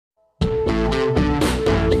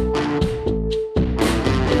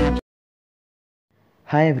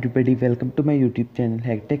Hi everybody, welcome to my YouTube channel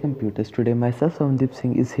Hectech Computers. Today myself Soundip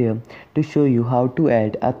Singh is here to show you how to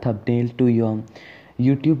add a thumbnail to your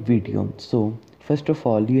YouTube video. So first of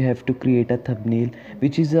all you have to create a thumbnail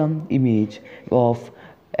which is an image of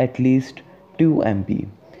at least 2 MB.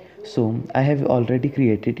 So I have already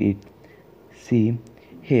created it. See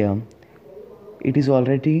here, it is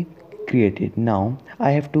already created. Now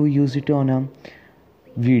I have to use it on a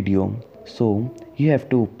video. So you have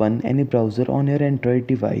to open any browser on your Android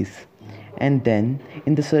device, and then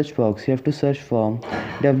in the search box you have to search for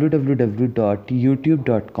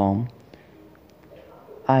www.youtube.com.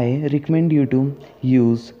 I recommend you to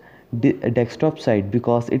use a desktop site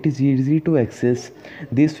because it is easy to access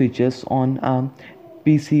these features on a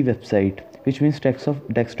PC website, which means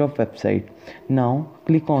desktop website. Now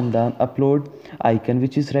click on the upload icon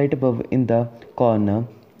which is right above in the corner.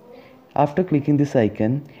 After clicking this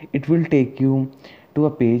icon, it will take you to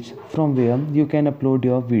a page from where you can upload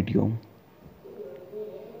your video.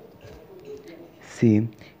 See,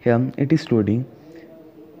 here it is loading.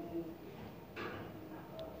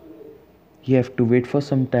 You have to wait for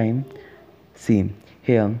some time. See,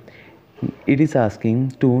 here it is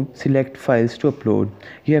asking to select files to upload.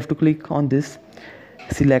 You have to click on this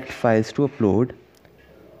select files to upload.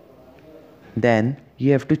 Then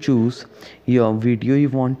you have to choose your video you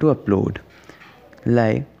want to upload.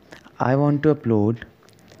 Like I want to upload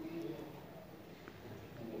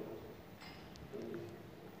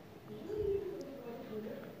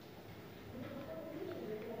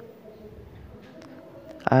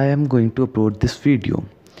I am going to upload this video.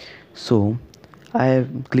 So I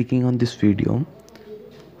am clicking on this video.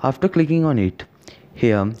 After clicking on it,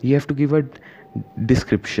 here you have to give a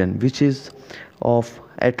description which is of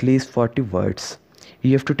at least 40 words.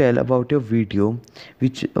 You have to tell about your video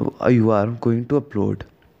which you are going to upload,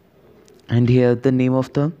 and here the name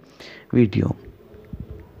of the video.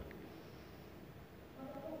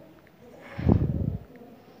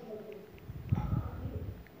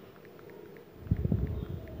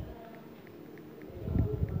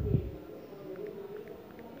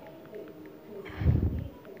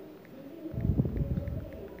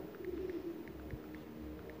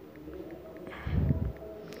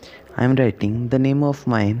 I am writing the name of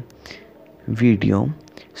my video,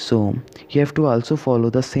 so you have to also follow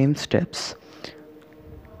the same steps.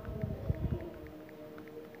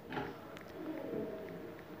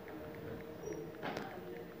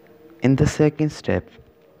 In the second step,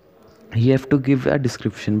 you have to give a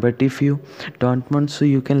description, but if you don't want, so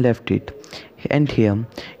you can left it. And here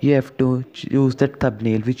you have to choose that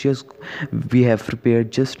thumbnail which we have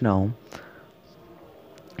prepared just now.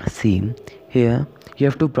 See, here you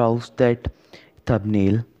have to browse that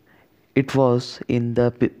thumbnail. It was in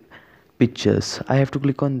the pictures. I have to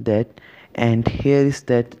click on that, and here is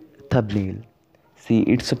that thumbnail. See,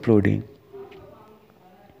 it's uploading.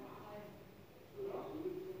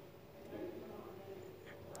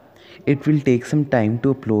 It will take some time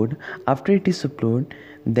to upload. After it is uploaded,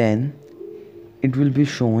 then it will be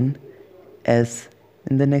shown as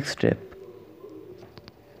in the next step.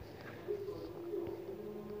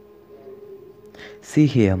 See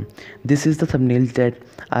here, this is the thumbnail that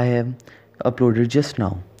I have uploaded just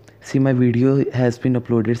now. See, my video has been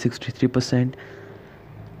uploaded 63%.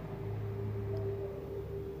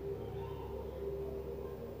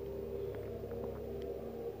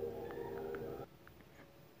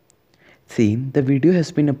 See, the video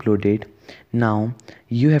has been uploaded. Now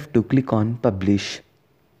you have to click on publish.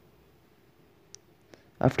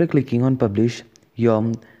 After clicking on publish,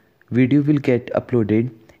 your video will get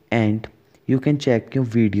uploaded, and you can check your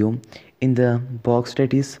video in the box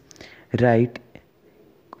that is right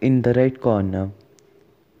in the right corner.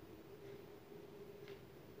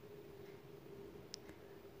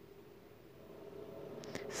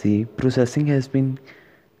 See, processing has been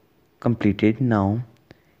completed. Now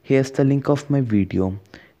here's the link of my video.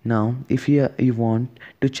 Now if you want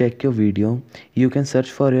to check your video, you can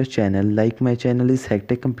search for your channel. Like my channel is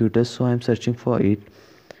Hectech Computers, so I'm searching for it.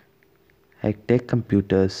 Hectech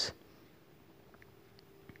Computers.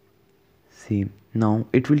 See, now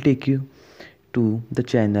it will take you to the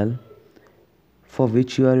channel for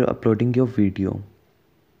which you are uploading your video.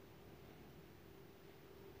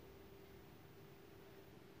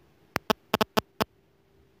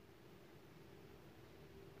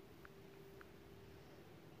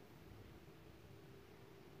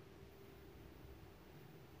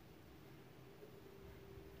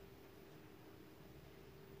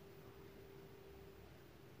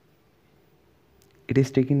 It is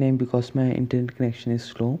taking time because my internet connection is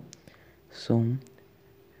slow, so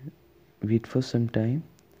wait for some time.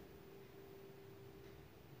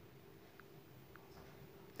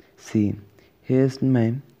 See, here's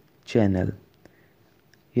my channel.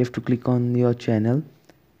 You have to click on your channel.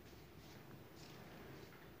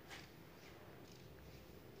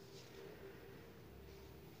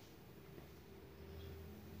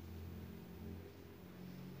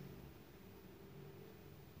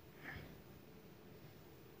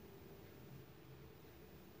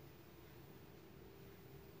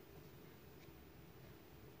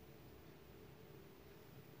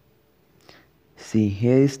 See,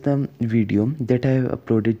 here is the video that I have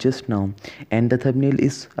uploaded just now, and the thumbnail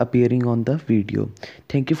is appearing on the video.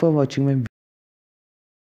 Thank you for watching my